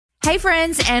Hey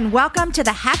friends, and welcome to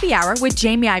the Happy Hour with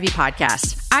Jamie Ivey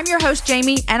podcast. I'm your host,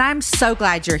 Jamie, and I'm so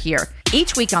glad you're here.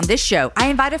 Each week on this show, I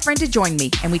invite a friend to join me,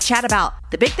 and we chat about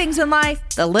the big things in life,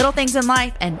 the little things in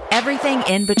life, and everything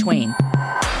in between.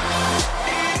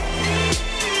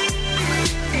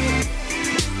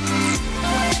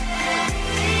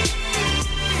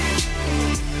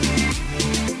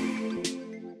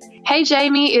 Hey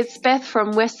Jamie, it's Beth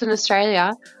from Western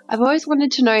Australia. I've always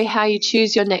wanted to know how you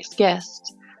choose your next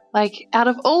guest. Like, out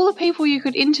of all the people you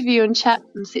could interview and chat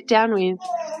and sit down with,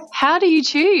 how do you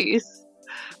choose?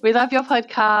 We love your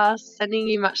podcast. Sending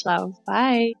you much love.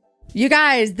 Bye. You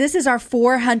guys, this is our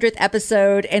 400th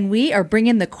episode, and we are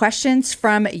bringing the questions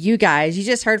from you guys. You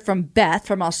just heard from Beth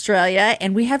from Australia,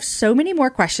 and we have so many more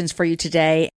questions for you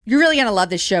today. You're really going to love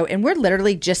this show, and we're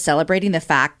literally just celebrating the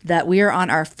fact that we are on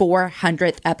our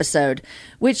 400th episode,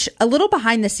 which, a little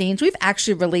behind the scenes, we've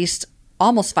actually released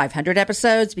almost 500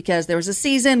 episodes because there was a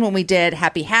season when we did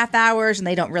happy half hours, and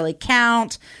they don't really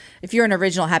count. If you're an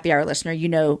original happy hour listener, you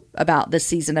know about this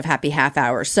season of happy half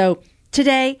hours. So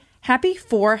today, happy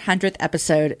 400th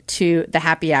episode to the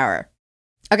happy hour.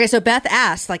 Okay, so Beth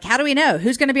asked, how do we know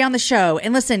who's going to be on the show?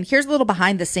 And listen, here's a little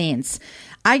behind the scenes.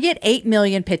 I get 8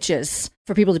 million pitches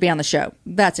for people to be on the show.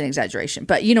 That's an exaggeration,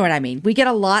 but you know what I mean. We get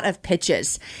a lot of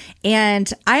pitches,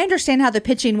 and I understand how the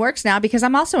pitching works now because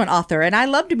I'm also an author and I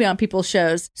love to be on people's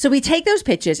shows. So we take those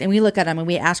pitches and we look at them and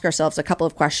we ask ourselves a couple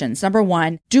of questions. Number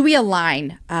one, do we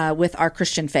align with our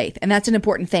Christian faith? And that's an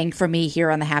important thing for me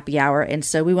here on the Happy Hour. And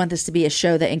so we want this to be a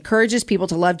show that encourages people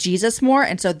to love Jesus more.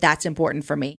 And so that's important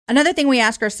for me. Another thing we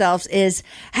ask ourselves is,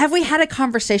 have we had a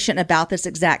conversation about this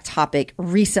exact topic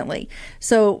recently?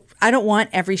 So I don't want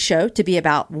every show to be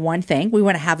about one thing. We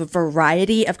want to have a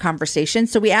variety of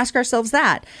conversations. So we ask ourselves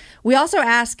that. We also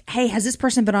ask, hey, has this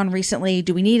person been on recently?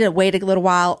 Do we need to wait a little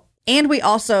while? And we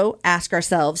also ask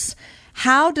ourselves,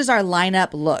 how does our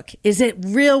lineup look? Is it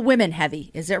real women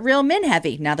heavy? Is it real men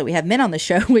heavy? Now that we have men on the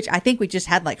show, which I think we just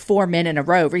had 4 men in a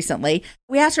row recently,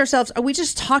 we ask ourselves, are we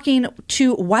just talking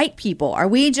to white people? Are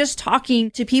we just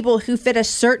talking to people who fit a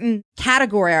certain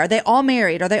category? Are they all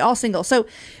married? Are they all single? So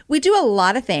we do a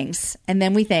lot of things, and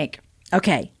then we think,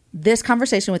 okay, this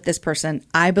conversation with this person,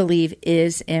 I believe,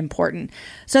 is important.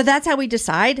 So that's how we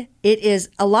decide. It is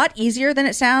a lot easier than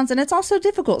it sounds, and it's also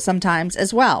difficult sometimes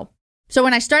as well. So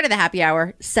when I started the Happy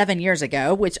Hour 7 years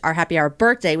ago, which our Happy Hour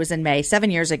birthday was in May, 7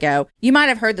 years ago, you might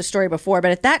have heard the story before,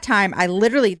 but at that time,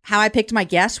 how I picked my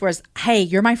guests was, hey,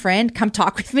 you're my friend, come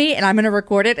talk with me, and I'm going to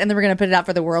record it, and then we're going to put it out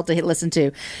for the world to listen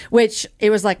to, which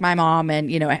it was like my mom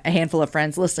and, a handful of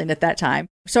friends listening at that time.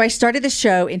 So I started the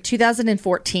show in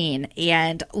 2014,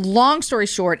 and long story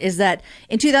short is that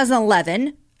in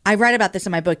 2011, I write about this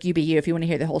in my book, UBU, if you want to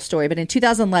hear the whole story. But in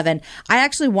 2011, I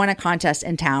actually won a contest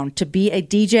in town to be a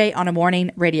DJ on a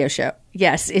morning radio show.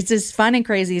 Yes, it's as fun and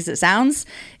crazy as it sounds,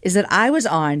 is that I was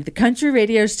on the country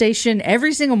radio station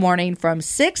every single morning from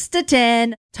 6 to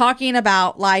 10 talking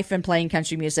about life and playing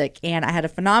country music. And I had a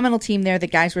phenomenal team there. The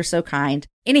guys were so kind.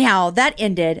 Anyhow, that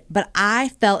ended, but I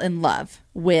fell in love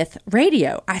with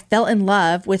radio. I fell in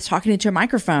love with talking into a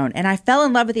microphone, and I fell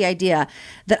in love with the idea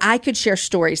that I could share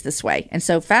stories this way. And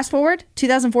so fast forward,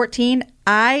 2014,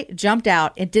 I jumped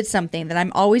out and did something that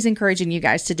I'm always encouraging you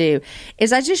guys to do,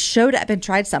 is I just showed up and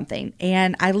tried something.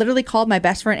 And I literally called my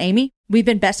best friend, Amy. We've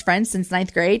been best friends since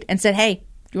 9th grade, and said, hey,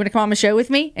 you want to come on the show with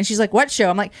me? And she's like, what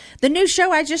show? I'm like, the new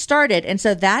show I just started. And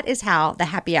so that is how the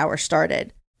Happy Hour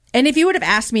started. And if you would have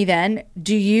asked me then,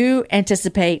 do you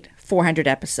anticipate 400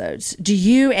 episodes? Do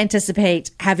you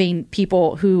anticipate having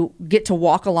people who get to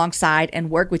walk alongside and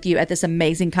work with you at this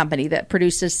amazing company that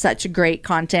produces such great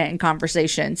content and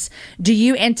conversations? Do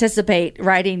you anticipate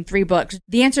writing 3 books?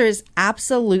 The answer is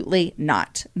absolutely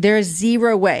not. There is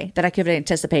zero way that I could have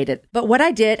anticipated. But what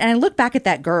I did, and I look back at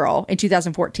that girl in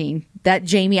 2014, that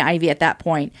Jamie Ivey at that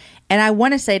point, and I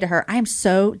want to say to her, I am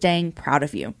so dang proud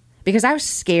of you. Because I was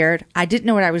scared. I didn't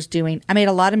know what I was doing. I made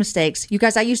a lot of mistakes. You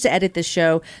guys, I used to edit this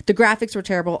show. The graphics were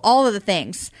terrible, all of the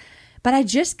things. But I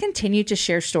just continued to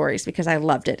share stories because I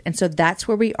loved it. And so that's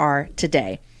where we are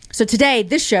today. So today,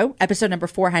 this show, episode number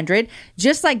 400,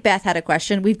 just like Beth had a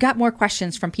question, we've got more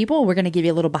questions from people. We're going to give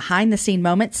you a little behind the scene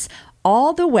moments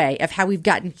all the way of how we've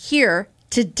gotten here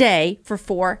today for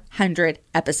 400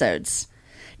 episodes.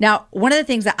 Now, one of the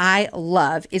things that I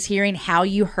love is hearing how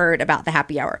you heard about the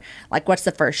Happy Hour. Like, what's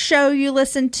the first show you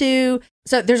listened to?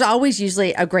 So there's always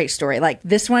usually a great story, like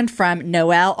this one from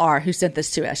Noelle R., who sent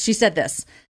this to us. She said this,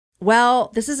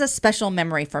 well, this is a special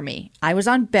memory for me. I was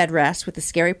on bed rest with a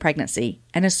scary pregnancy,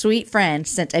 and a sweet friend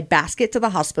sent a basket to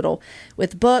the hospital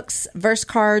with books, verse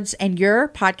cards, and your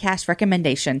podcast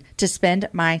recommendation to spend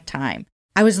my time.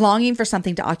 I was longing for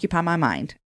something to occupy my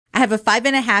mind. I have a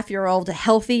 5.5-year-old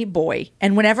healthy boy.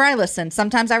 And whenever I listen,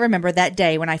 sometimes I remember that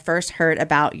day when I first heard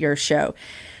about your show.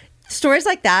 Stories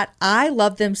like that, I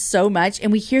love them so much,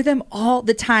 and we hear them all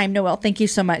the time. Noelle, thank you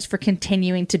so much for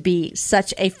continuing to be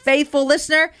such a faithful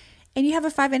listener. And you have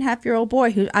a 5.5-year-old boy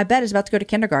who I bet is about to go to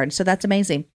kindergarten, so that's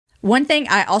amazing. One thing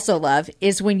I also love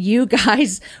is when you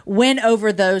guys win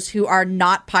over those who are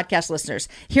not podcast listeners.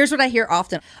 Here's what I hear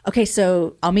often. Okay,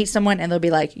 so I'll meet someone and they'll be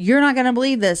like, you're not going to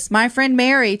believe this. My friend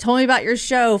Mary told me about your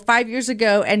show 5 years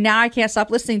ago, and now I can't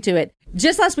stop listening to it.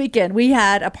 Just last weekend, we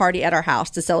had a party at our house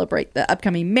to celebrate the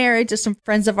upcoming marriage of some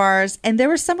friends of ours. And there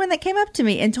was someone that came up to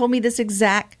me and told me this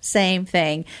exact same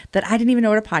thing, that I didn't even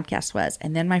know what a podcast was.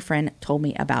 And then my friend told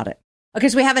me about it. Okay,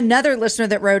 so we have another listener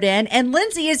that wrote in, and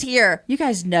Lindsay is here. You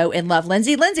guys know and love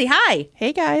Lindsay. Lindsay, hi.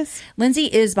 Hey, guys. Lindsay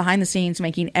is behind the scenes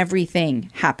making everything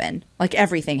happen, like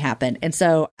everything happen. And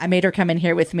so I made her come in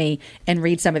here with me and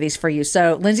read some of these for you.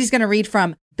 So Lindsay's going to read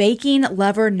from Baking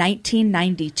Lover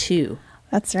 1992.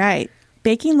 That's right.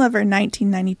 Baking Lover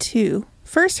 1992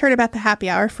 first heard about the happy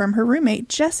hour from her roommate,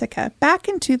 Jessica, back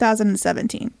in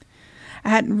 2017. I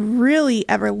hadn't really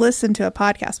ever listened to a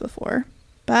podcast before,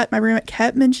 but my roommate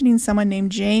kept mentioning someone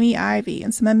named Jamie Ivey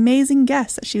and some amazing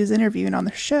guests that she was interviewing on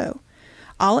the show.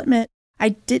 I'll admit, I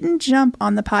didn't jump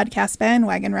on the podcast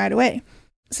bandwagon right away,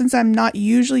 since I'm not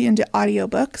usually into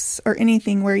audiobooks or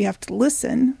anything where you have to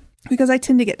listen, because I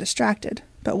tend to get distracted.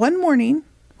 But one morning,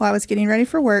 while I was getting ready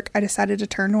for work, I decided to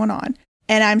turn one on.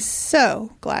 And I'm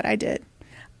so glad I did.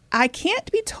 I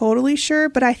can't be totally sure,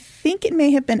 but I think it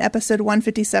may have been episode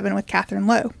 157 with Catherine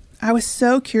Lowe. I was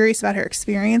so curious about her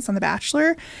experience on The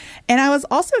Bachelor, and I was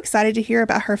also excited to hear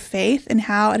about her faith and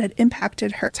how it had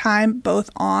impacted her time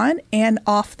both on and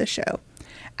off the show.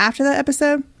 After that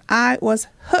episode, I was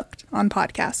hooked on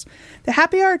podcasts. The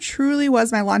Happy Hour truly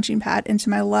was my launching pad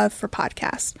into my love for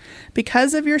podcasts.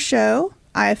 Because of your show,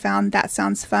 I have found That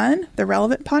Sounds Fun, The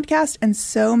Relevant Podcast, and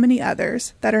so many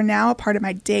others that are now a part of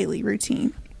my daily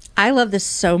routine. I love this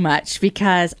so much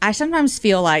because I sometimes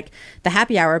feel like the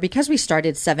happy hour, because we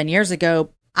started 7 years ago,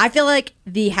 I feel like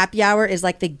the happy hour is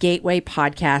like the gateway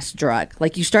podcast drug.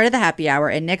 Like you started the happy hour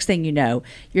and next thing you know,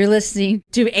 you're listening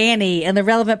to Annie and the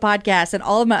Relevant Podcast and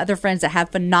all of my other friends that have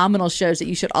phenomenal shows that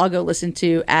you should all go listen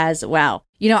to as well.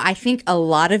 You know, I think a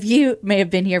lot of you may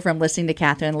have been here from listening to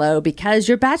Catherine Lowe because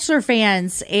you're Bachelor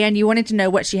fans and you wanted to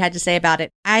know what she had to say about it.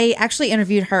 I actually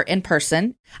interviewed her in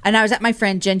person, and I was at my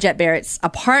friend Jen Jet Barrett's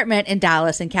apartment in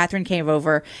Dallas, and Catherine came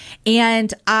over,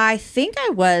 and I think I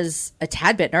was a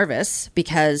tad bit nervous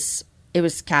because it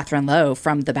was Catherine Lowe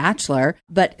from The Bachelor,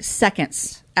 but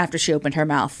seconds after she opened her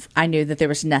mouth, I knew that there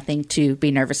was nothing to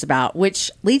be nervous about, which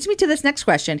leads me to this next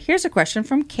question. Here's a question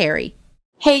from Carrie.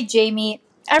 Hey, Jamie.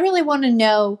 I really want to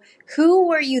know, who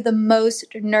were you the most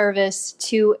nervous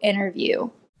to interview?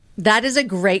 That is a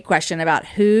great question about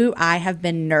who I have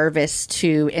been nervous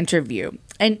to interview.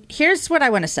 And here's what I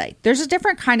want to say. There's a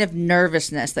different kind of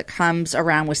nervousness that comes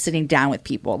around with sitting down with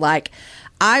people. Like,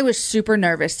 I was super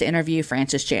nervous to interview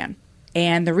Francis Chan.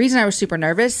 And the reason I was super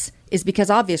nervous is because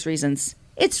obvious reasons.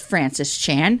 It's Francis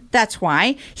Chan. That's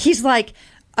why. He's like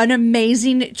an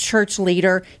amazing church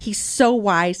leader. He's so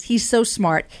wise. He's so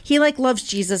smart. He loves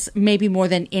Jesus maybe more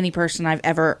than any person I've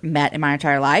ever met in my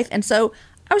entire life. And so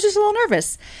I was just a little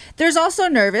nervous. There's also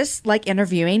nervous like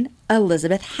interviewing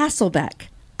Elisabeth Hasselbeck.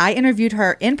 I interviewed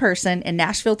her in person in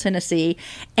Nashville, Tennessee,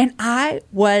 and I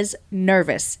was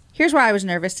nervous. Here's why I was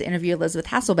nervous to interview Elisabeth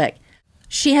Hasselbeck.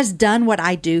 She has done what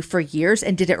I do for years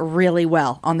and did it really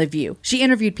well on The View. She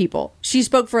interviewed people. She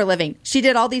spoke for a living. She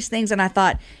did all these things. And I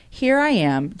thought, here I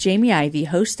am, Jamie Ivey,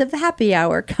 host of The Happy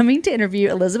Hour, coming to interview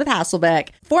Elisabeth Hasselbeck,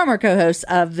 former co-host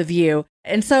of The View.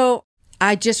 And so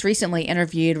I just recently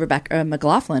interviewed Rebecca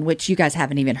McLaughlin, which you guys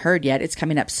haven't even heard yet. It's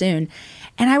coming up soon.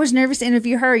 And I was nervous to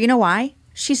interview her. You know why?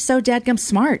 She's so dadgum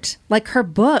smart. Like, her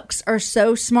books are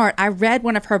so smart. I read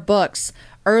one of her books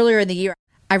earlier in the year.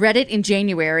 I read it in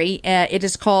January. It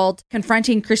is called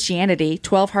Confronting Christianity,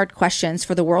 12 Hard Questions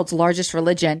for the World's Largest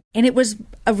Religion. And it was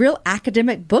a real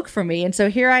academic book for me. And so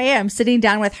here I am sitting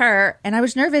down with her, and I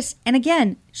was nervous. And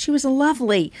again, she was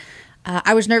lovely.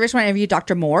 I was nervous when I interviewed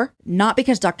Dr. Moore, not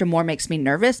because Dr. Moore makes me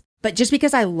nervous, but just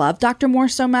because I love Dr. Moore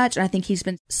so much. And I think he's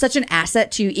been such an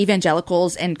asset to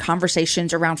evangelicals and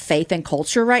conversations around faith and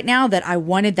culture right now that I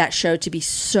wanted that show to be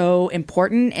so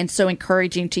important and so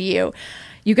encouraging to you.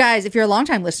 You guys, if you're a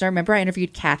longtime listener, remember I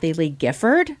interviewed Kathie Lee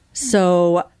Gifford.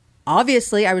 So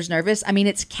obviously I was nervous. I mean,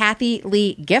 it's Kathie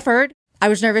Lee Gifford. I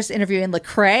was nervous interviewing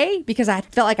Lecrae because I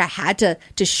felt like I had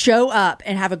to show up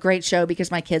and have a great show because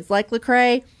my kids like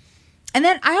Lecrae. And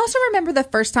then I also remember the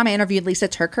first time I interviewed Lisa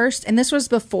TerKeurst, and this was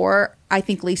before I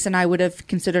think Lisa and I would have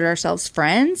considered ourselves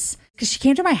friends. because she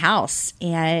came to my house,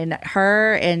 and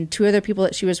her and two other people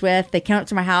that she was with, they came up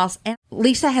to my house. And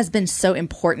Lisa has been so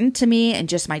important to me and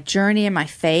just my journey and my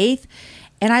faith.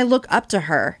 And I look up to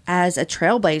her as a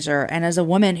trailblazer and as a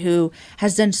woman who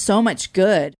has done so much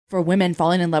good for women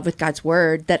falling in love with God's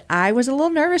word that I was a little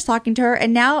nervous talking to her.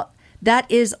 And now that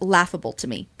is laughable to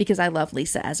me because I love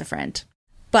Lisa as a friend.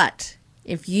 But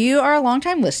if you are a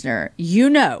longtime listener, you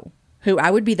know who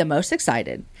I would be the most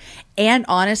excited and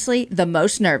honestly the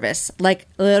most nervous. Like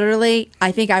literally,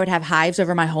 I think I would have hives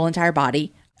over my whole entire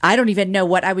body. I don't even know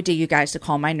what I would do, you guys, to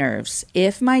calm my nerves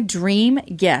if my dream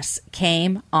guest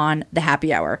came on the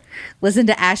happy hour. Listen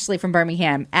to Ashley from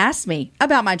Birmingham ask me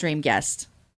about my dream guest.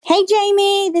 Hey,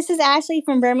 Jamie, this is Ashley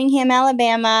from Birmingham,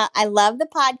 Alabama. I love the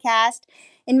podcast.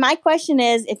 And my question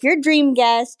is, if your dream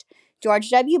guest, George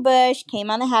W. Bush,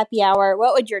 came on the happy hour,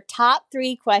 what would your top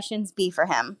 3 questions be for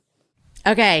him?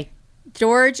 Okay,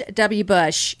 George W.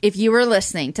 Bush, if you were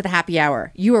listening to the happy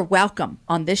hour, you are welcome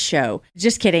on this show.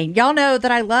 Just kidding. Y'all know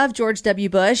that I love George W.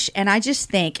 Bush, and I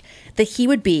just think that he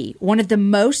would be one of the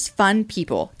most fun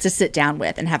people to sit down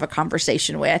with and have a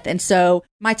conversation with. And so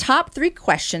my top 3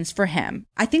 questions for him,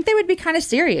 I think they would be kind of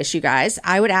serious, you guys.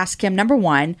 I would ask him, number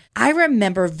 1, I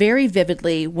remember very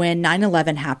vividly when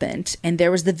 9/11 happened, and there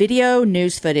was the video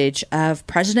news footage of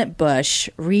President Bush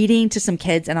reading to some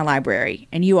kids in a library.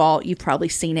 And you've probably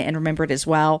seen it and remember it as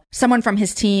well. Someone from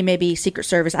his team, maybe Secret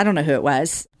Service, I don't know who it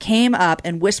was, came up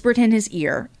and whispered in his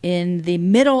ear in the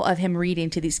middle of him reading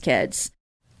to these kids,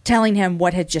 telling him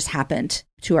what had just happened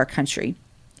to our country.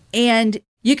 And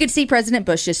you could see President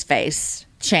Bush's face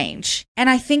change. And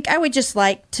I think I would just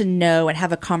like to know and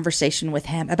have a conversation with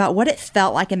him about what it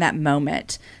felt like in that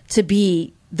moment to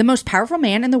be the most powerful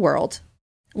man in the world,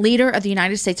 leader of the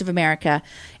United States of America,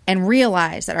 and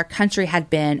realize that our country had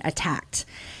been attacked.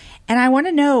 And I want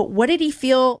to know, what did he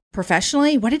feel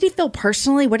professionally? What did he feel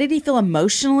personally? What did he feel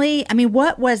emotionally? I mean,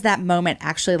 what was that moment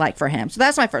actually like for him? So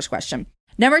that's my first question.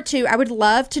 Number 2, I would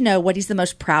love to know what he's the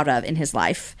most proud of in his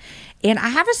life. And I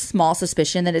have a small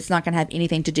suspicion that it's not going to have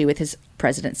anything to do with his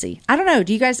presidency. I don't know.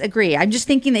 Do you guys agree? I'm just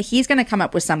thinking that he's going to come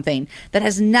up with something that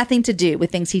has nothing to do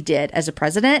with things he did as a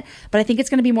president, but I think it's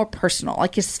going to be more personal,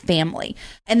 like his family.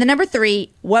 And the number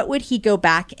 3, what would he go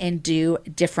back and do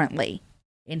differently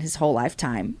in his whole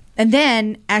lifetime? And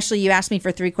then, Ashley, you asked me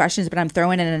for 3 questions, but I'm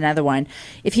throwing in another one.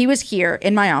 If he was here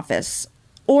in my office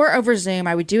or over Zoom,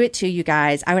 I would do it too, you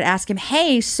guys. I would ask him,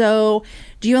 hey, so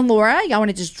do you and Laura, y'all want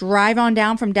to just drive on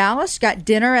down from Dallas? You got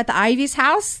dinner at the Ivy's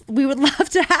house? We would love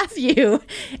to have you.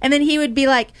 And then he would be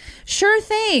like, sure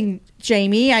thing,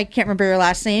 Jamie. I can't remember your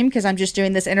last name because I'm just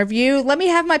doing this interview. Let me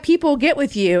have my people get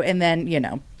with you. And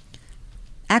then,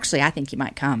 actually, I think he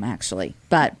might come, actually.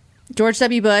 But George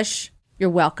W. Bush, you're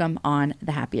welcome on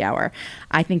the happy hour.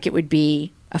 I think it would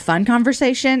be a fun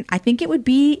conversation. I think it would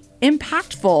be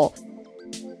impactful.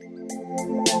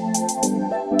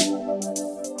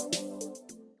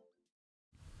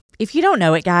 If you don't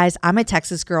know it, guys, I'm a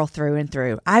Texas girl through and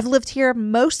through. I've lived here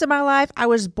most of my life. I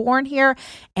was born here,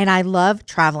 and I love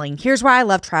traveling. Here's why I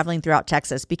love traveling throughout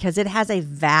Texas, because it has a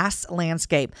vast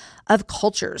landscape of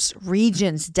cultures,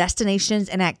 regions, destinations,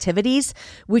 and activities,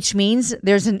 which means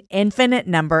there's an infinite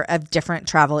number of different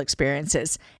travel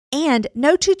experiences. And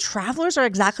no 2 travelers are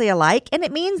exactly alike, and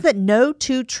it means that no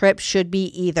 2 trips should be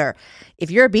either.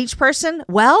 If you're a beach person,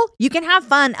 well, you can have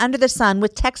fun under the sun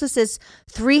with Texas's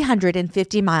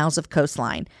 350 miles of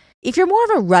coastline. If you're more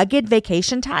of a rugged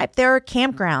vacation type, there are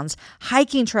campgrounds,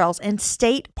 hiking trails, and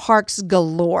state parks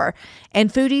galore.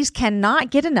 And foodies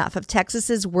cannot get enough of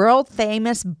Texas's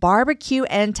world-famous barbecue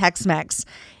and Tex-Mex.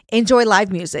 Enjoy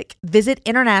live music, visit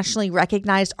internationally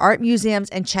recognized art museums,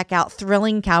 and check out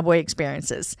thrilling cowboy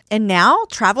experiences. And now,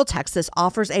 Travel Texas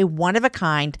offers a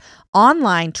one-of-a-kind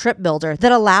online trip builder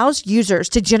that allows users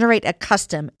to generate a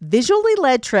custom, visually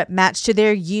led trip matched to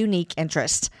their unique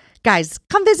interests. Guys,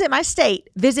 come visit my state.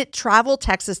 Visit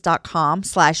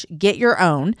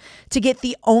traveltexas.com/getyourown to get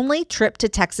the only trip to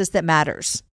Texas that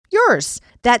matters. Yours.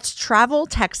 That's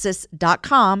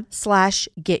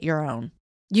traveltexas.com/getyourown.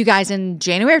 You guys, in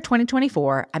January of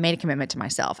 2024, I made a commitment to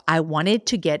myself. I wanted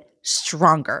to get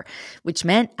stronger, which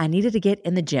meant I needed to get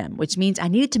in the gym, which means I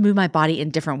needed to move my body in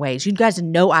different ways. You guys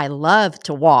know I love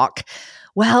to walk.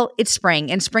 Well, it's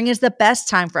spring, and spring is the best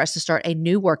time for us to start a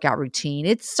new workout routine.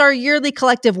 It's our yearly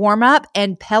collective warm-up,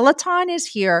 and Peloton is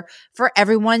here for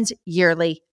everyone's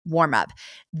yearly warm-up.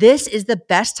 This is the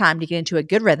best time to get into a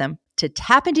good rhythm, to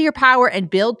tap into your power and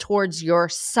build towards your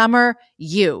summer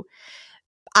you.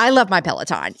 I love my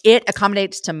Peloton. It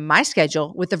accommodates to my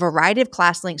schedule with a variety of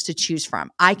class links to choose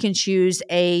from. I can choose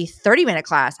a 30-minute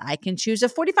class. I can choose a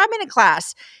 45-minute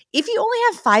class. If you only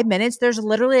have 5 minutes, there's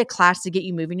literally a class to get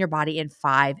you moving your body in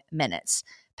 5 minutes.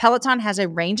 Peloton has a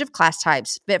range of class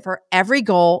types fit for every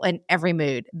goal and every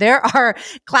mood. There are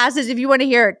classes if you want to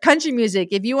hear country music,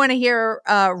 if you want to hear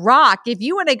rock, if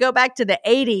you want to go back to the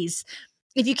 80s.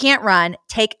 If you can't run,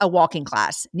 take a walking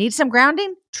class. Need some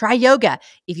grounding? Try yoga.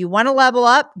 If you want to level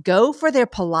up, go for their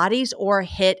Pilates or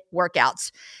HIIT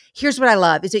workouts. Here's what I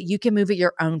love is that you can move at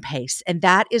your own pace. And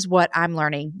that is what I'm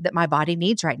learning that my body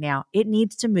needs right now. It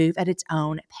needs to move at its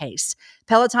own pace.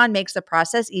 Peloton makes the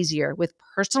process easier with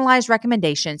personalized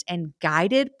recommendations and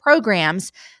guided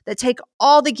programs that take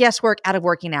all the guesswork out of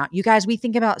working out. You guys, we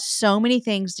think about so many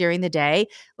things during the day.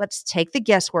 Let's take the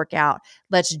guesswork out.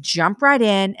 Let's jump right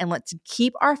in and let's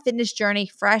keep our fitness journey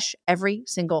fresh every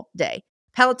single day.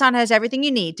 Peloton has everything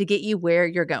you need to get you where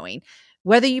you're going.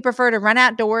 Whether you prefer to run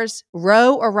outdoors,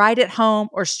 row or ride at home,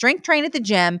 or strength train at the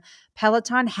gym,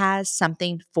 Peloton has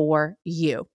something for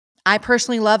you. I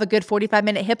personally love a good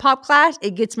 45-minute hip hop class.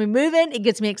 It gets me moving. It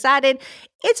gets me excited.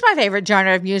 It's my favorite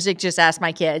genre of music. Just ask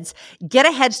my kids. Get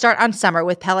a head start on summer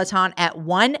with Peloton at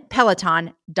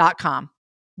onepeloton.com.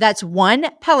 That's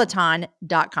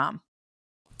onepeloton.com.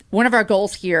 One of our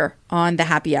goals here on the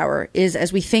Happy Hour is,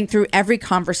 as we think through every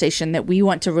conversation that we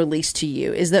want to release to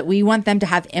you, is that we want them to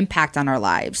have impact on our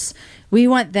lives. We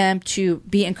want them to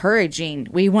be encouraging.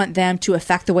 We want them to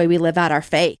affect the way we live out our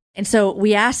faith. And so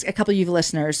we ask a couple of you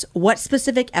listeners, what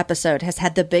specific episode has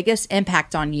had the biggest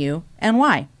impact on you and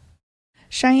why?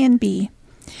 Cheyenne B.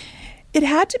 It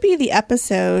had to be the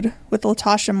episode with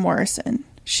Latasha Morrison.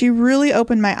 She really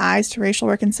opened my eyes to racial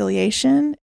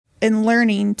reconciliation and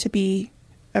learning to be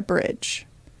a bridge.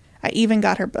 I even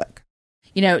got her book.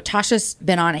 You know, Tasha's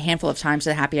been on a handful of times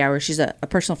at Happy Hour. She's a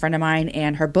personal friend of mine,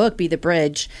 and her book, Be the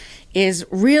Bridge, is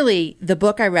really the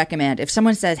book I recommend. If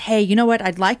someone says, hey, you know what,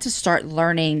 I'd like to start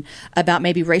learning about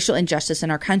maybe racial injustice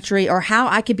in our country, or how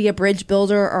I could be a bridge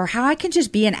builder, or how I can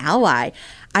just be an ally,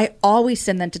 I always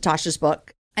send them to Tasha's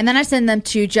book. And then I send them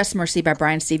to Just Mercy by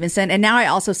Brian Stevenson. And now I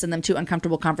also send them to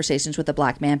Uncomfortable Conversations with a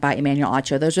Black Man by Emmanuel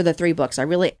Acho. Those are the 3 books I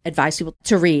really advise people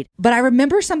to read. But I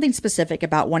remember something specific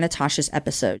about one of Tasha's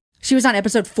episodes. She was on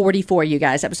episode 44, you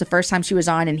guys. That was the first time she was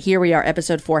on. And here we are,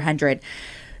 episode 400.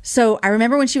 So I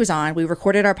remember when she was on, we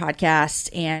recorded our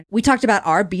podcast and we talked about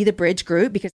our Be the Bridge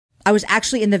group, because I was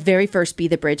actually in the very first Be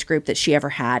the Bridge group that she ever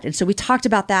had. And so we talked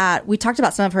about that. We talked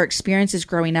about some of her experiences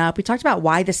growing up. We talked about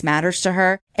why this matters to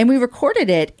her. And we recorded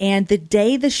it. And the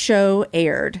day the show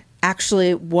aired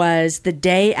actually was the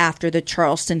day after the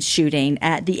Charleston shooting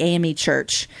at the AME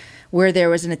church, where there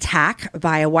was an attack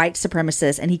by a white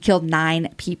supremacist and he killed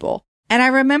 9 people. And I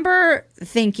remember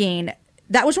thinking,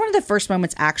 that was one of the first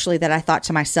moments actually that I thought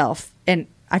to myself, and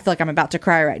I feel like I'm about to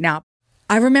cry right now.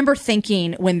 I remember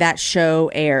thinking when that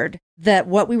show aired that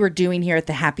what we were doing here at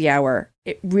the Happy Hour,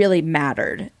 it really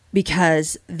mattered,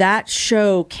 because that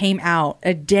show came out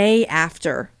a day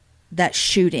after that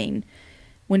shooting,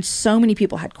 when so many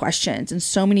people had questions and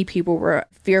so many people were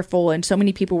fearful and so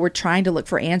many people were trying to look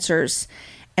for answers.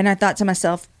 And I thought to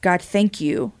myself, God, thank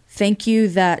you. Thank you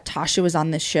that Tasha was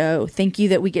on this show. Thank you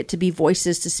that we get to be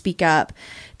voices to speak up.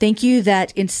 Thank you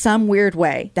that in some weird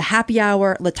way, the Happy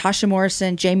Hour, Latasha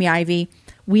Morrison, Jamie Ivey,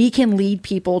 we can lead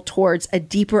people towards a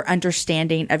deeper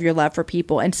understanding of your love for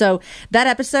people. And so that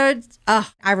episode,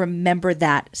 I remember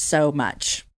that so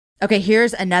much. Okay,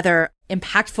 here's another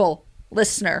impactful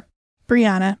listener.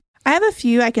 Brianna. I have a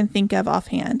few I can think of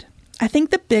offhand. I think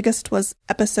the biggest was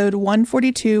episode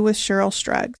 142 with Cheryl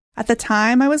Struggs. At the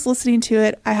time I was listening to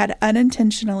it, I had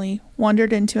unintentionally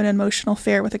wandered into an emotional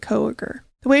affair with a coworker.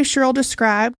 The way Cheryl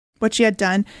described what she had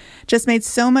done just made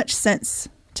so much sense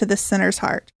to the sinner's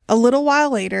heart. A little while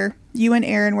later, you and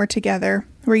Aaron were together,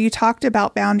 where you talked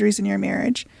about boundaries in your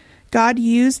marriage. God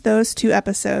used those 2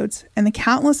 episodes and the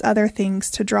countless other things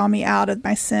to draw me out of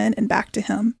my sin and back to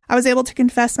Him. I was able to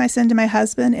confess my sin to my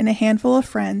husband and a handful of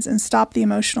friends and stop the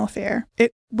emotional affair.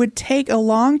 It would take a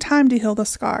long time to heal the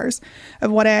scars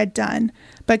of what I had done,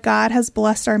 but God has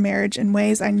blessed our marriage in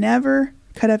ways I never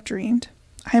could have dreamed.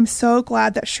 I am so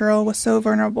glad that Cheryl was so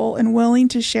vulnerable and willing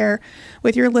to share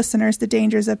with your listeners the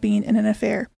dangers of being in an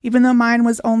affair. Even though mine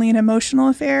was only an emotional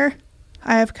affair,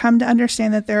 I have come to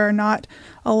understand that there are not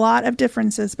a lot of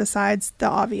differences besides the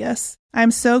obvious. I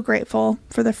am so grateful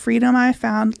for the freedom I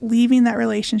found leaving that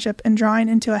relationship and drawing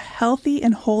into a healthy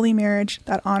and holy marriage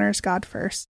that honors God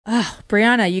first. Oh,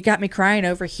 Brianna, you got me crying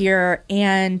over here.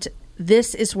 And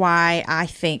this is why I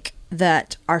think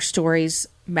that our stories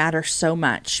matter so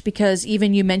much, because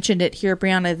even you mentioned it here,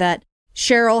 Brianna, that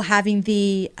Cheryl having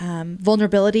the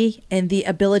vulnerability and the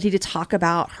ability to talk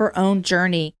about her own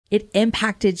journey, it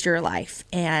impacted your life.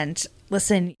 And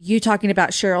listen, you talking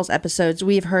about Cheryl's episodes,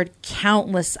 we've heard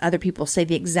countless other people say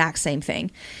the exact same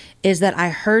thing, is that I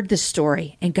heard this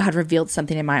story and God revealed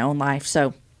something in my own life.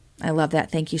 So I love that.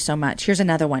 Thank you so much. Here's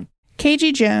another one.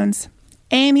 KG Jones,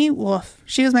 Amy Wolf.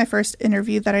 She was my first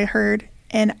interview that I heard,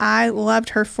 and I loved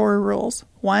her 4 rules.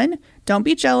 1, don't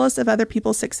be jealous of other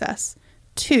people's success.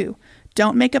 2,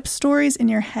 don't make up stories in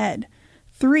your head.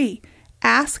 3,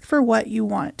 ask for what you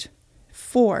want.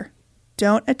 4,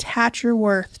 don't attach your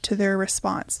worth to their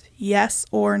response, yes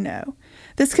or no.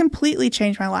 This completely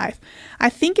changed my life. I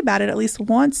think about it at least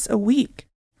once a week.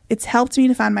 It's helped me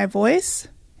to find my voice,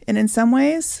 and in some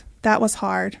ways, that was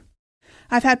hard.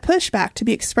 I've had pushback to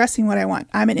be expressing what I want.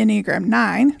 I'm an Enneagram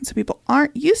 9, so people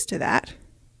aren't used to that.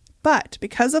 But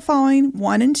because of following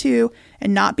 1 and 2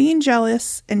 and not being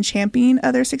jealous and championing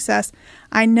other success,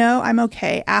 I know I'm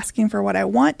okay asking for what I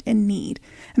want and need.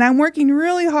 And I'm working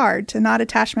really hard to not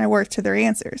attach my worth to their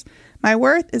answers. My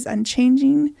worth is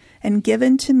unchanging and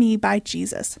given to me by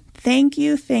Jesus. Thank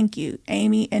you,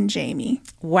 Amy and Jamie.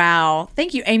 Wow.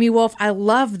 Thank you, Amy Wolf. I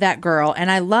love that girl.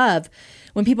 And I love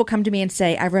when people come to me and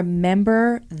say, I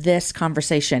remember this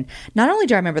conversation. Not only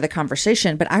do I remember the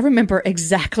conversation, but I remember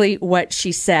exactly what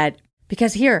she said.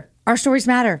 Because here, our stories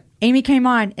matter. Amy came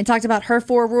on and talked about her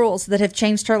 4 rules that have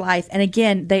changed her life. And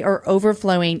again, they are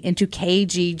overflowing into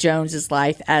KG Jones's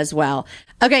life as well.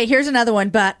 Okay, here's another one,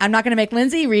 but I'm not going to make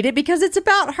Lindsay read it because it's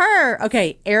about her.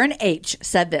 Okay, Aaron H.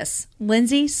 said this.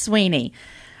 Lindsay Sweeney.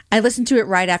 I listened to it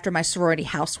right after my sorority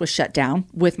house was shut down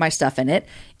with my stuff in it.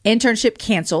 Internship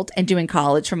canceled and doing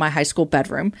college from my high school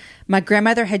bedroom. My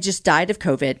grandmother had just died of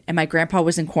COVID and my grandpa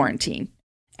was in quarantine.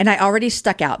 And I already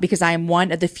stuck out because I am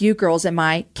one of the few girls in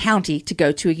my county to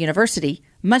go to a university,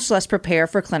 much less prepare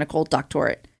for a clinical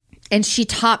doctorate. And she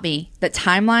taught me that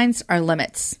timelines are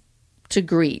limits, to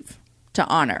grieve, to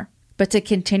honor, but to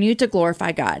continue to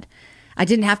glorify God. I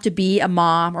didn't have to be a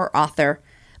mom or author,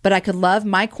 but I could love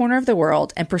my corner of the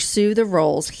world and pursue the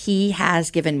roles He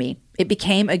has given me. It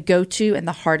became a go-to in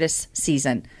the hardest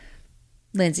season.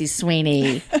 Lindsay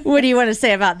Sweeney, what do you want to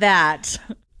say about that?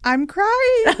 I'm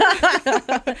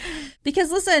crying.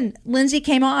 Because listen, Lindsay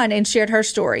came on and shared her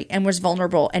story and was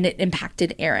vulnerable, and it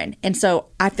impacted Aaron. And so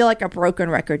I feel like a broken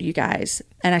record, you guys,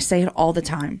 and I say it all the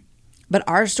time. But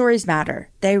our stories matter.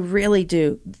 They really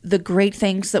do. The great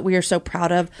things that we are so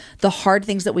proud of, the hard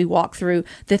things that we walk through,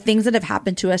 the things that have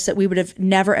happened to us that we would have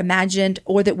never imagined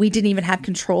or that we didn't even have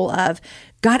control of.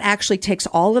 God actually takes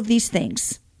all of these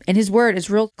things, and His word is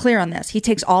real clear on this. He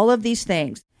takes all of these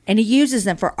things and He uses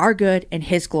them for our good and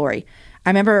His glory. I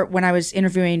remember when I was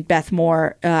interviewing Beth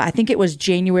Moore, I think it was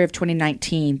January of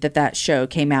 2019 that show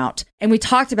came out. And we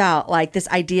talked about like this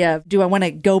idea of, do I want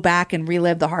to go back and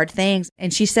relive the hard things?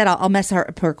 And she said, I'll mess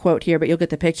up her quote here, but you'll get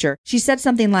the picture. She said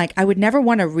something like, I would never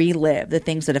want to relive the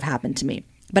things that have happened to me,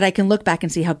 but I can look back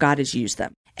and see how God has used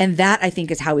them. And that, I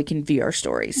think, is how we can view our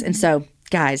stories. Mm-hmm. And so,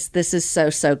 guys, this is so,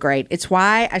 so great. It's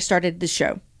why I started this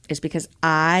show, is because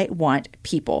I want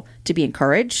people to be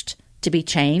encouraged, to be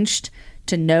changed,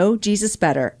 to know Jesus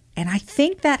better. And I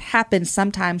think that happens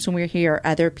sometimes when we hear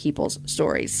other people's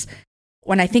stories.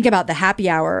 When I think about the happy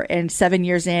hour and 7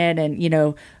 years in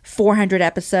and, 400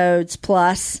 episodes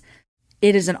plus,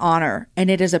 it is an honor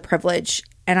and it is a privilege.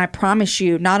 And I promise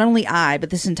you, not only I, but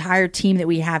this entire team that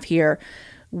we have here,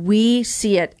 we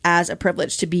see it as a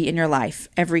privilege to be in your life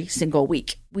every single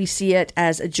week. We see it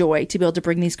as a joy to be able to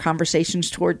bring these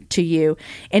conversations to you.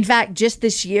 In fact, just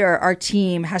this year, our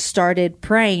team has started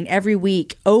praying every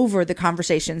week over the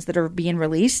conversations that are being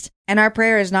released. And our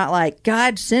prayer is not like,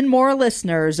 God, send more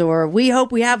listeners, or we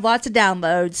hope we have lots of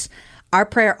downloads. Our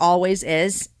prayer always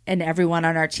is, and everyone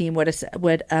on our team would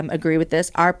agree with this,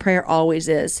 our prayer always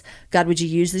is, God, would you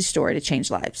use this story to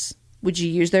change lives? Would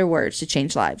you use their words to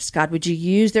change lives? God, would you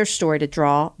use their story to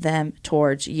draw them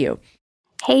towards you?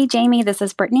 Hey, Jamie, this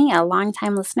is Brittany, a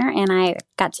longtime listener, and I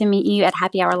got to meet you at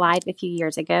Happy Hour Live a few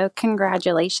years ago.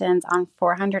 Congratulations on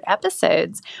 400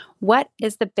 episodes. What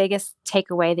is the biggest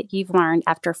takeaway that you've learned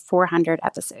after 400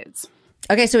 episodes?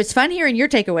 Okay, so it's fun hearing your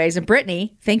takeaways. And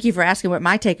Brittany, thank you for asking what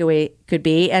my takeaway could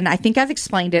be. And I think I've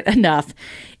explained it enough,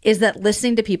 is that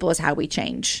listening to people is how we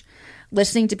change.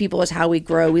 Listening to people is how we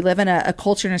grow. We live in a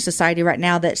culture and a society right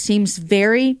now that seems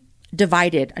very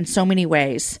divided in so many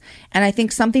ways. And I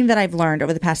think something that I've learned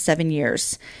over the past 7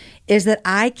 years is that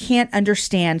I can't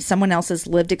understand someone else's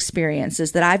lived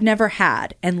experiences that I've never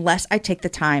had unless I take the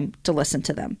time to listen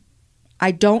to them.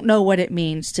 I don't know what it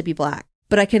means to be Black,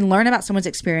 but I can learn about someone's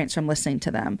experience from listening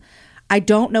to them. I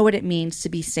don't know what it means to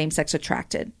be same-sex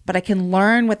attracted, but I can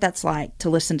learn what that's like to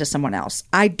listen to someone else.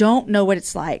 I don't know what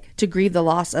it's like to grieve the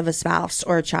loss of a spouse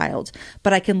or a child,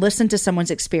 but I can listen to someone's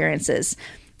experiences.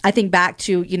 I think back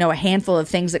to, a handful of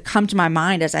things that come to my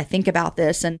mind as I think about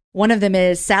this. And one of them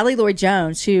is Sally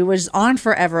Lloyd-Jones, who was on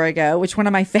forever ago, which one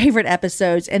of my favorite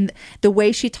episodes. And the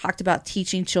way she talked about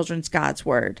teaching children's God's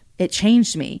word, it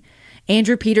changed me.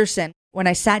 Andrew Peterson, when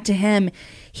I sat to him,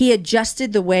 he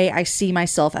adjusted the way I see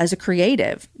myself as a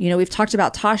creative. We've talked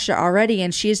about Tasha already,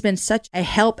 and she has been such a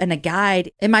help and a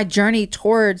guide in my journey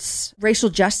towards racial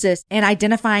justice and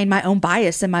identifying my own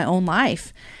bias in my own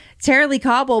life. Tara Lee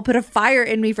Cobble put a fire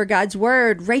in me for God's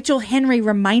word. Rachel Henry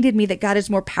reminded me that God is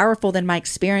more powerful than my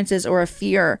experiences or a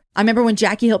fear. I remember when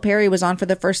Jackie Hill Perry was on for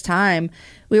the first time,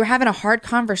 we were having a hard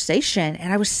conversation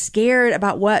and I was scared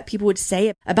about what people would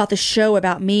say about the show,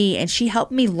 about me. And she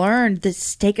helped me learn to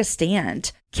take a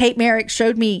stand. Kate Merrick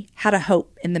showed me how to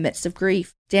hope in the midst of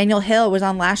grief. Daniel Hill was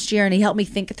on last year and he helped me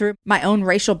think through my own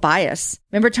racial bias.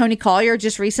 Remember Toni Collier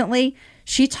just recently?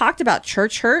 She talked about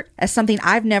church hurt as something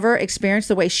I've never experienced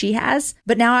the way she has,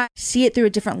 but now I see it through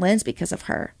a different lens because of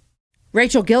her.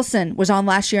 Rachel Gilson was on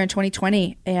last year in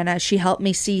 2020, and she helped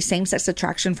me see same-sex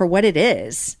attraction for what it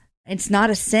is. It's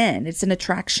not a sin, it's an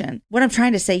attraction. What I'm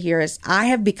trying to say here is I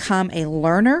have become a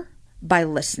learner by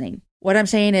listening. What I'm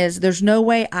saying is there's no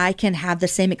way I can have the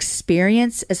same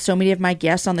experience as so many of my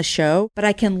guests on the show, but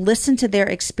I can listen to their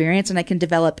experience and I can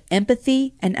develop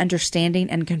empathy and understanding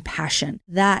and compassion.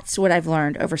 That's what I've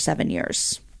learned over 7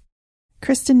 years.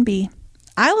 Kristen B.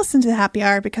 I listen to the Happy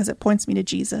Hour because it points me to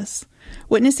Jesus.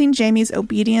 Witnessing Jamie's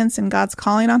obedience and God's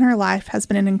calling on her life has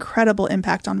been an incredible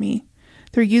impact on me.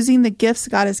 Through using the gifts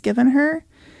God has given her,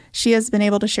 she has been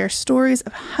able to share stories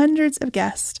of hundreds of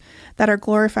guests that are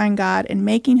glorifying God and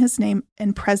making his name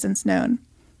and presence known.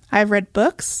 I have read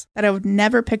books that I would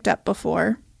never picked up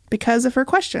before because of her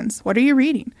questions. What are you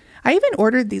reading? I even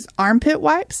ordered these armpit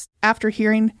wipes after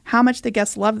hearing how much the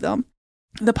guests love them.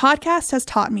 The podcast has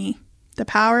taught me the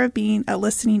power of being a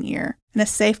listening ear and a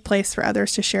safe place for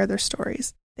others to share their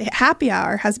stories. The Happy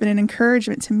Hour has been an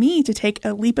encouragement to me to take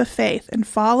a leap of faith and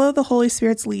follow the Holy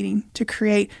Spirit's leading to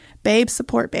create Babes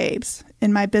Support Babes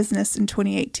in my business in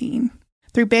 2018.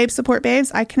 Through Babes Support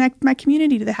Babes, I connect my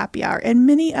community to the Happy Hour and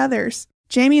many others.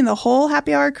 Jamie and the whole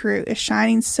Happy Hour crew is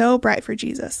shining so bright for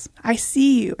Jesus. I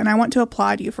see you and I want to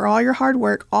applaud you for all your hard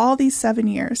work all these 7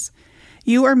 years.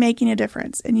 You are making a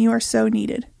difference and you are so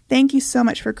needed. Thank you so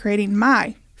much for creating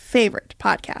my favorite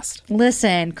podcast.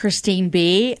 Listen, Christine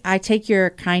B., I take your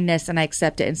kindness and I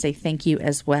accept it and say thank you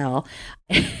as well.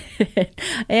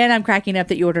 And I'm cracking up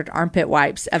that you ordered armpit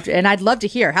wipes. And I'd love to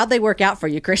hear how'd they work out for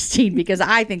you, Christine, because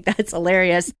I think that's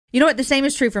hilarious. You know what? The same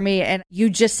is true for me. And you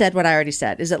just said what I already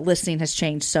said, is that listening has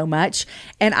changed so much.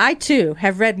 And I, too,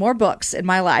 have read more books in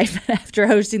my life after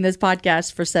hosting this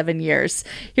podcast for 7 years.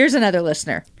 Here's another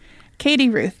listener. Katie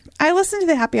Ruth. I listen to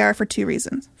the Happy Hour for 2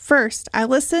 reasons. First, I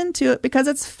listen to it because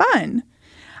it's fun.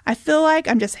 I feel like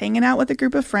I'm just hanging out with a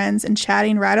group of friends and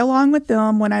chatting right along with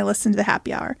them when I listen to the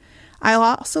Happy Hour. I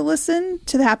also listen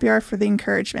to the Happy Hour for the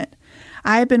encouragement.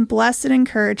 I have been blessed and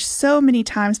encouraged so many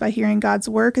times by hearing God's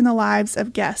work in the lives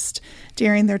of guests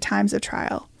during their times of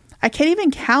trial. I can't even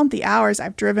count the hours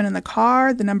I've driven in the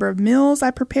car, the number of meals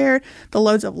I prepared, the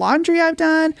loads of laundry I've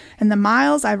done, and the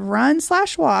miles I've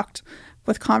run/walked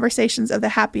with conversations of the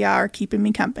Happy Hour keeping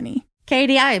me company.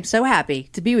 Katie, I am so happy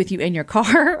to be with you in your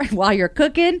car while you're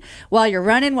cooking, while you're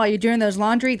running, while you're doing those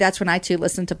laundry. That's when I too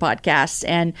listen to podcasts.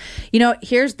 And,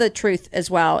 here's the truth as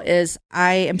well is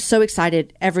I am so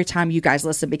excited every time you guys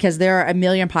listen because there are a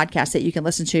million podcasts that you can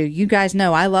listen to. You guys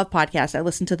know I love podcasts. I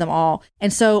listen to them all.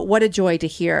 And so what a joy to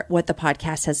hear what the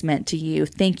podcast has meant to you.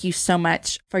 Thank you so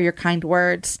much for your kind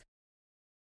words.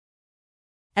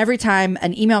 Every time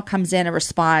an email comes in, a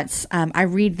response, I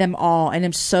read them all and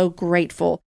I'm so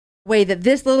grateful. The way that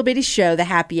this little bitty show, The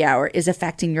Happy Hour, is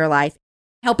affecting your life,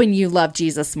 helping you love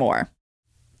Jesus more.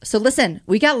 So listen,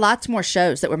 we got lots more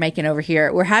shows that we're making over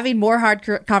here. We're having more hard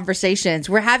conversations.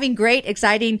 We're having great,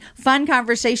 exciting, fun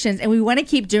conversations, and we want to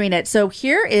keep doing it. So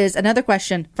here is another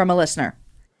question from a listener.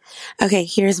 Okay,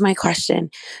 here's my question.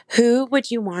 Who would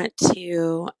you want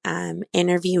to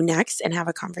interview next and have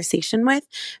a conversation with?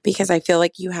 Because I feel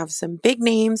like you have some big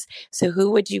names. So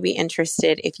who would you be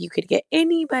interested if you could get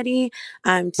anybody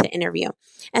to interview?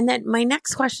 And then my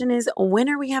next question is, when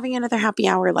are we having another Happy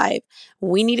Hour live?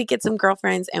 We need to get some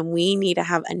girlfriends and we need to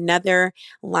have another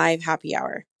live Happy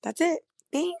Hour. That's it.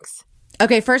 Thanks.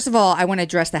 Okay, first of all, I want to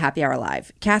address the happy hour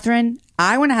live. Catherine,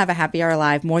 I want to have a happy hour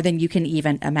live more than you can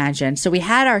even imagine. So we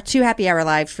had our 2 happy hour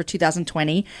lives for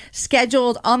 2020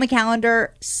 scheduled on the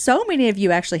calendar. So many of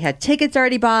you actually had tickets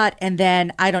already bought. And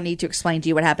then I don't need to explain to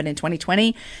you what happened in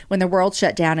 2020 when the world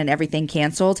shut down and everything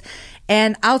canceled.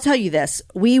 And I'll tell you this,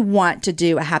 we want to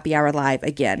do a happy hour live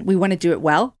again. We want to do it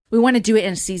well. We want to do it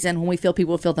in a season when we feel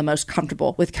people feel the most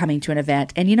comfortable with coming to an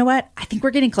event. And you know what? I think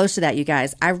we're getting close to that, you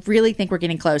guys. I really think we're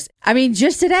getting close. I mean,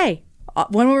 just today,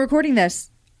 when we're recording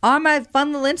this, on my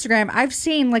fun little Instagram, I've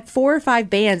seen like 4 or 5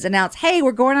 bands announce, hey,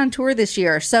 we're going on tour this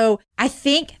year. So I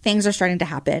think things are starting to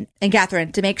happen. And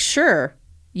Catherine, to make sure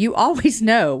you always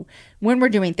know when we're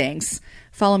doing things,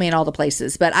 follow me in all the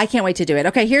places. But I can't wait to do it.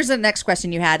 Okay, here's the next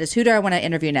question you had is who do I want to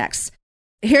interview next?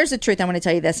 Here's the truth. I want to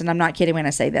tell you this, and I'm not kidding when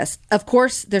I say this. Of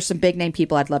course, there's some big name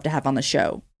people I'd love to have on the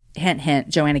show. Hint, hint,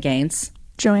 Joanna Gaines.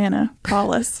 Joanna,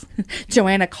 call us.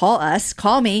 Joanna, call us.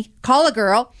 Call me. Call a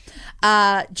girl.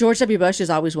 George W. Bush is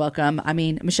always welcome. I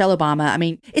mean, Michelle Obama. I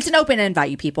mean, it's an open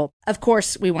invite, you people. Of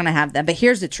course, we want to have them. But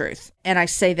here's the truth. And I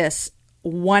say this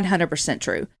 100%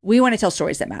 true. We want to tell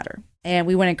stories that matter. And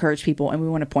we want to encourage people, and we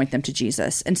want to point them to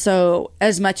Jesus. And so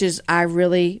as much as I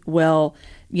really will,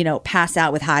 pass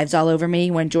out with hives all over me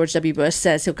when George W. Bush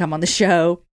says he'll come on the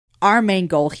show, our main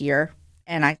goal here,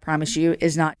 and I promise you,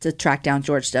 is not to track down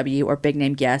George W. or big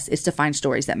name guests. It's to find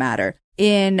stories that matter.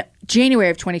 In January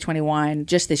of 2021,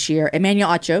 just this year, Emmanuel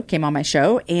Acho came on my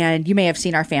show, and you may have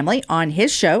seen our family on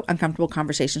his show, Uncomfortable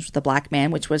Conversations with a Black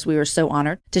Man, we were so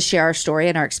honored to share our story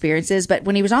and our experiences. But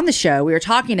when he was on the show, we were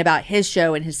talking about his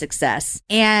show and his success.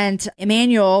 And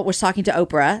Emmanuel was talking to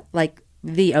Oprah, like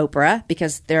the Oprah,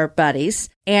 because they're buddies.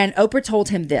 And Oprah told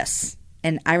him this.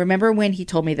 And I remember when he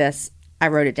told me this, I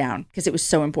wrote it down because it was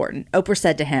so important. Oprah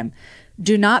said to him,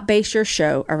 do not base your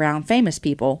show around famous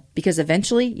people because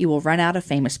eventually you will run out of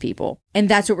famous people. And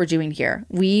that's what we're doing here.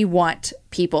 We want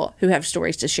people who have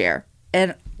stories to share.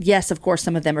 And yes, of course,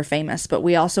 some of them are famous, but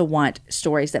we also want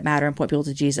stories that matter and point people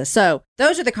to Jesus. So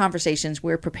those are the conversations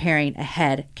we're preparing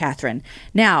ahead, Catherine.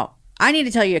 Now, I need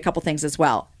to tell you a couple things as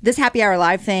well. This happy hour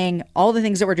live thing, all the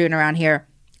things that we're doing around here,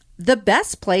 the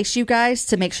best place, you guys,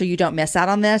 to make sure you don't miss out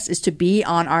on this is to be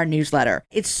on our newsletter.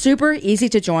 It's super easy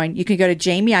to join. You can go to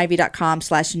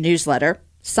jamieivey.com/newsletter.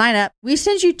 Sign up. We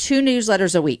send you 2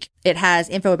 newsletters a week. It has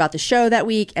info about the show that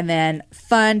week and then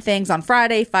fun things on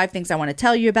Friday, 5 things I want to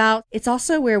tell you about. It's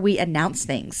also where we announce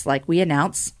things, like we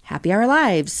announce Happy Hour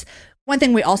Lives. One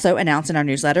thing we also announce in our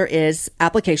newsletter is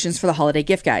applications for the holiday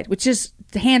gift guide, which is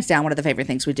hands down one of the favorite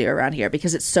things we do around here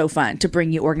because it's so fun to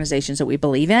bring you organizations that we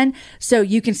believe in. So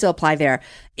you can still apply there.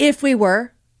 If we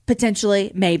were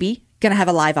potentially, maybe, going to have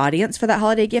a live audience for that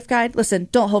holiday gift guide, listen,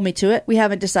 don't hold me to it. We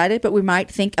haven't decided, but we might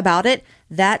think about it.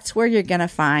 That's where you're going to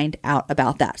find out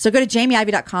about that. So go to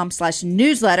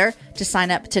jamieivey.com/newsletter to sign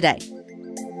up today.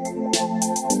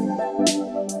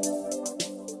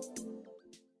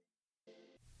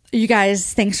 You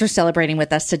guys, thanks for celebrating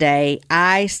with us today.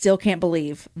 I still can't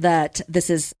believe that this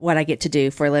is what I get to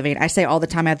do for a living. I say all the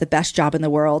time I have the best job in the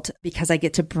world because I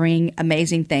get to bring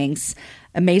amazing things,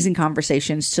 amazing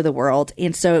conversations to the world.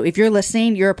 And so if you're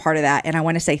listening, you're a part of that. And I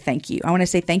want to say thank you. I want to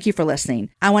say thank you for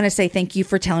listening. I want to say thank you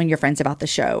for telling your friends about the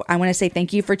show. I want to say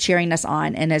thank you for cheering us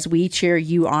on. And as we cheer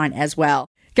you on as well.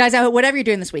 Guys, whatever you're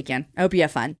doing this weekend, I hope you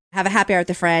have fun. Have a happy hour with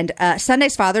a friend.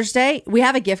 Sunday's Father's Day. We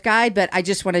have a gift guide, but I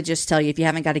just want to tell you, if you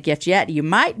haven't got a gift yet, you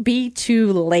might be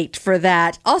too late for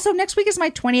that. Also, next week is my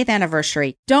 20th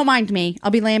anniversary. Don't mind me.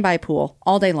 I'll be laying by a pool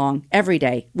all day long, every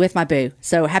day with my boo.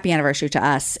 So happy anniversary to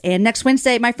us. And next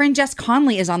Wednesday, my friend Jess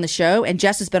Conley is on the show, and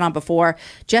Jess has been on before.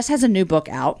 Jess has a new book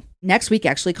out next week,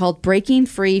 actually, called Breaking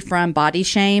Free from Body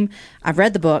Shame. I've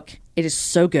read the book. It is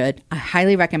so good. I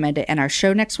highly recommend it. And our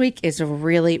show next week is a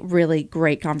really, really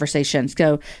great conversation.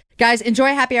 So guys, enjoy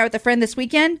Happy Hour with a Friend this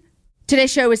weekend.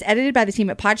 Today's show is edited by the team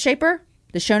at Podshaper.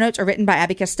 The show notes are written by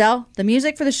Abby Castell. The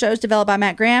music for the show is developed by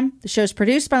Matt Graham. The show is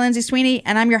produced by Lindsay Sweeney.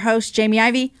 And I'm your host, Jamie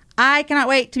Ivey. I cannot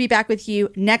wait to be back with you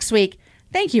next week.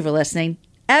 Thank you for listening.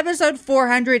 Episode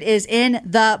 400 is in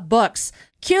the books.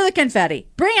 Cue the confetti.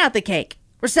 Bring out the cake.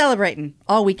 We're celebrating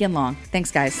all weekend long. Thanks,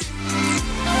 guys.